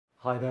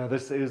Hi there,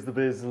 this is the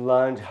Biz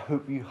Lounge.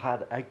 Hope you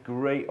had a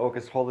great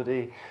August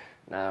holiday.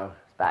 Now,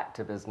 back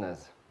to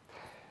business.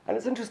 And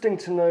it's interesting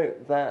to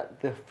note that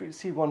the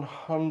FTSE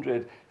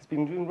 100 has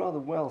been doing rather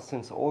well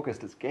since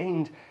August. It's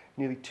gained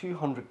nearly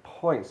 200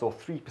 points, or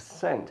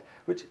 3%,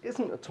 which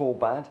isn't at all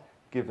bad,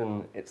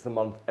 given it's the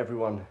month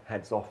everyone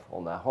heads off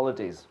on their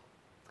holidays.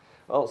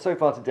 Well, so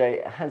far today,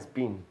 it has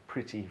been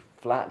pretty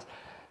flat.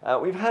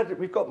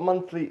 We've got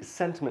monthly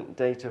sentiment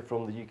data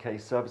from the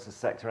UK services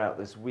sector out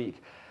this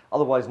week,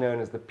 otherwise known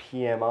as the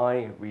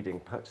PMI, Reading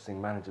Purchasing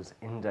Managers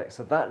Index.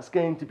 So that's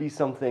going to be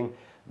something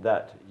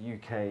that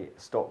UK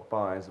stock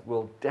buyers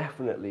will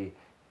definitely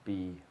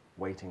be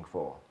waiting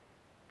for.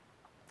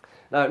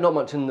 Now, not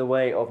much in the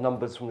way of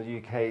numbers from the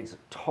UK's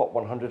top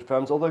 100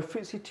 firms, although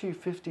FTSE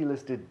 250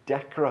 listed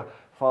Dechra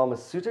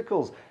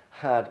Pharmaceuticals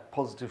had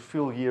positive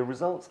full-year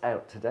results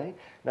out today.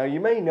 Now, you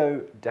may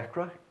know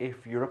Dechra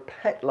if you're a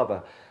pet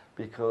lover,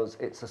 because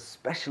it's a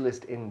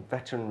specialist in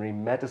veterinary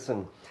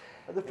medicine.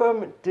 The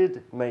firm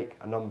did make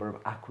a number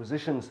of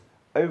acquisitions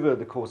over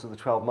the course of the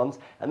 12 months,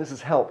 and this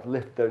has helped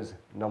lift those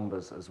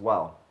numbers as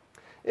well.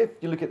 If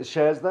you look at the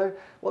shares though,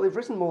 well, they've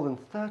risen more than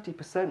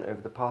 30% over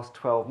the past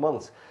 12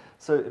 months,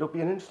 so it'll be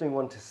an interesting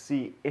one to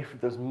see if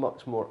there's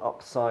much more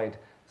upside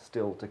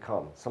still to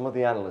come. Some of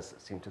the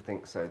analysts seem to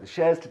think so. The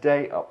shares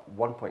today up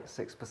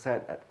 1.6%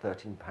 at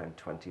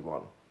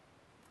 £13.21.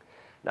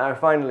 Now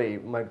finally,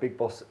 my big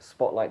boss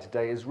spotlight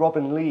today is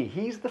Robin Li.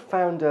 He's the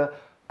founder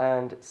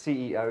and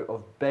CEO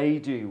of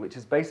Baidu, which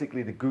is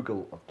basically the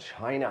Google of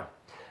China.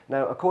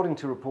 Now, according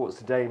to reports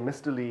today,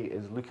 Mr. Li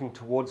is looking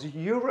towards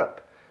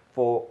Europe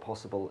for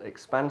possible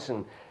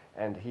expansion,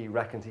 and he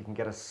reckons he can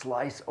get a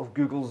slice of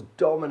Google's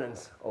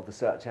dominance of the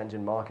search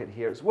engine market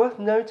here. It's worth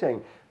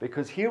noting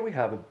because here we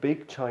have a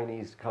big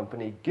Chinese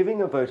company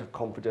giving a vote of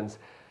confidence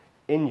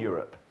in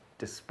Europe,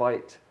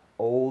 despite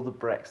all the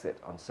Brexit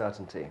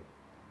uncertainty.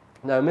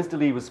 Now, Mr.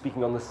 Li was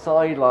speaking on the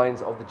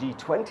sidelines of the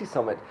G20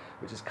 summit,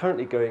 which is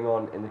currently going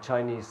on in the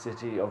Chinese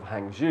city of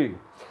Hangzhou.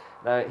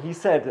 Now, he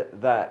said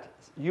that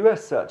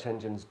US search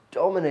engines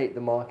dominate the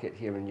market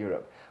here in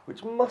Europe,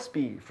 which must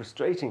be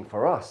frustrating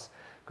for us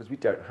because we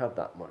don't have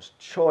that much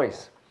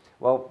choice.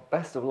 Well,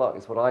 best of luck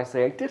is what I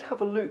say. I did have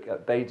a look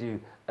at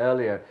Baidu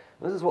earlier.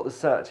 This is what the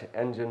search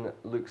engine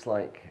looks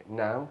like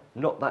now.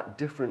 Not that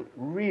different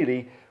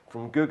really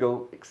from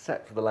Google,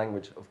 except for the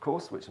language, of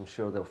course, which I'm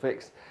sure they'll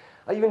fix.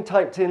 I even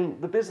typed in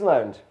the Biz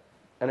Lounge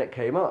and it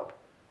came up.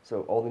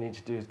 So all they need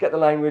to do is get the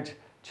language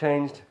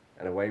changed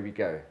and away we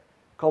go.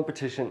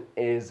 Competition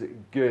is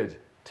good.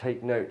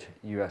 Take note,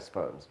 US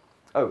firms.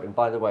 Oh, and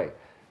by the way,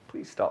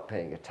 please start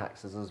paying your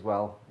taxes as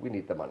well. We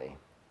need the money.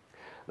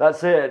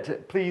 That's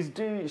it. Please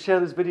do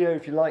share this video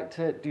if you liked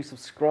it. Do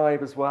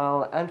subscribe as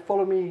well and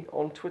follow me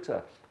on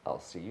Twitter. I'll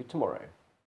see you tomorrow.